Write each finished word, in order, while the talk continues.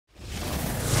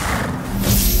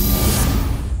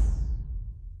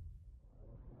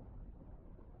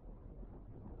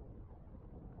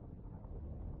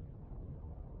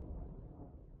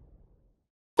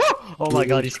Oh my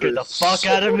god, he scared the fuck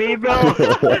out of me, bro!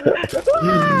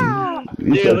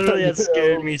 Dude, literally that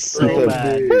scared me so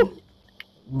bad.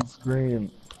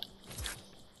 Scream.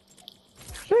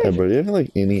 Hey, bro, do you have like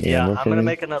any Yeah, ammo I'm for gonna me?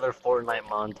 make another Fortnite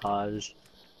montage.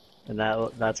 And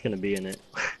that's gonna be in it.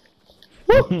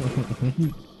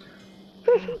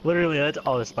 Literally, that's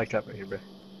all the spike trap right here, bro.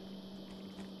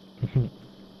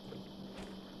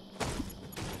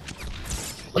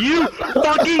 You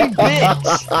fucking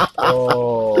bitch!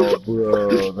 Oh,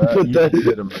 bro, that Put you that-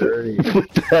 did him dirty. Put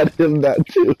that in that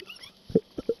too.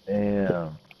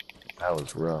 Damn, that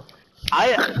was rough.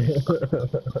 I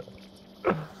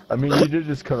I mean, you did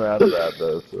just come out of that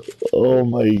though. So. Oh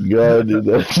my god, dude,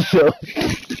 that's so.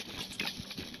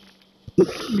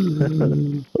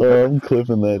 Oh, I'm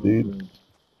clipping that, dude.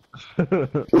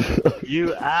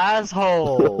 you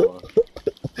asshole!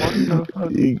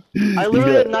 You I literally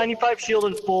got- had 95 shield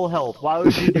and full health. Why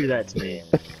would you do that to me?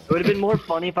 It would have been more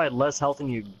funny if I had less health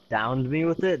and you downed me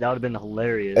with it. That would have been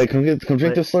hilarious. Hey, come drink But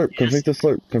this slurp. Come drink yes. this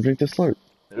slurp. Come drink this slurp.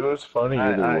 It was funny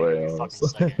Alright, either alright, way. give me a fucking honestly.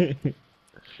 second.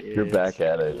 You're back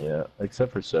at it, yeah.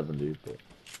 Except for 70. But...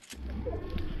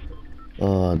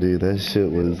 Oh, dude, that shit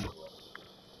was.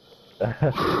 That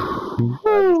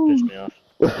just pissed me off.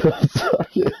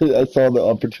 I saw the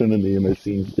opportunity and I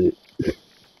seized it.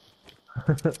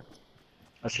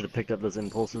 I should have picked up those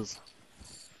impulses.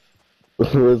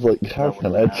 It was like, how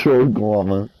can I troll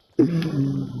Guama?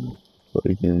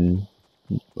 Fucking,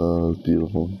 oh, it's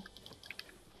beautiful.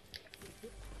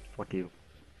 Fuck you.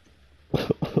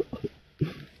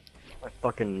 My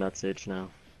fucking nuts itch now.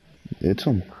 Itch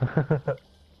 'em.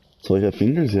 So I got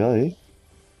fingers, yeah, eh?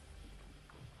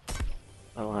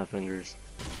 I don't have fingers.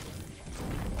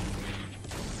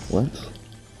 What?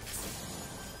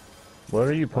 What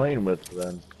are you playing with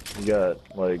then? You got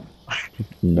like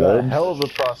a Nubs? hell of a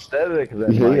prosthetic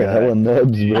then. Yeah, my yeah, guy. hella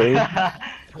nubs,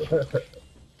 bro.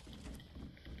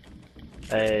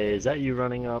 Hey, is that you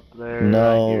running up there? I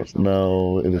No, hear something.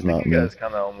 no, it is not You me. guys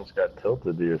kind of almost got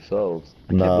tilted to yourselves.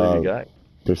 I can't Nah. believe you got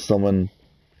There's someone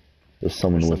There's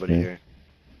with somebody me. here.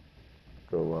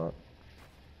 go up.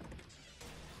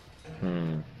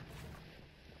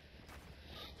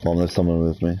 Mom, there's someone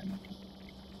with me.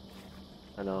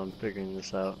 I know, I'm figuring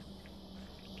this out.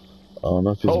 I don't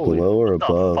know if he's Holy- below or What the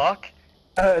above. fuck?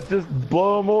 Just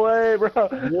blow him away, bro.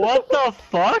 What the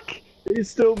fuck? He's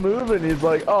still moving. He's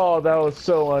like, oh, that was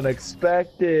so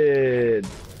unexpected.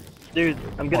 Dude,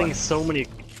 I'm getting so many.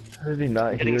 How did he not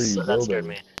hear Getting you so, that scared building?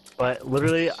 me. But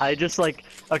literally, I just like.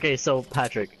 Okay, so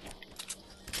Patrick,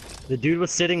 the dude was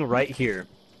sitting right here,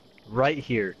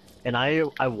 and I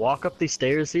walk up these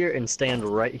stairs here and stand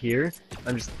right here.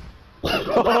 I'm just.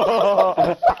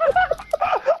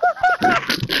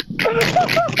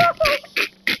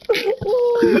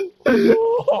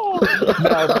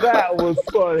 Now that was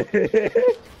funny.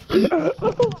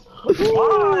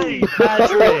 Why,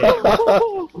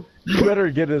 Patrick? You better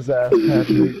get his ass,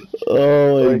 Patrick.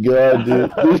 Oh my Like- god,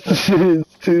 dude. This shit is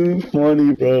too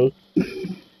funny, bro.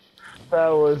 That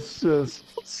was just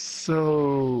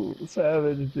so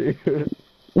savage, dude.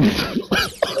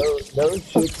 No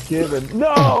shit's given.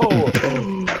 No!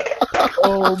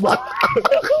 Oh my.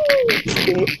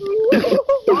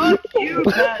 Fuck you,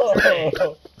 Patrick!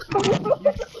 You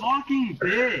fucking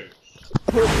bitch!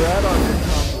 Put that on your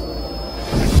comment.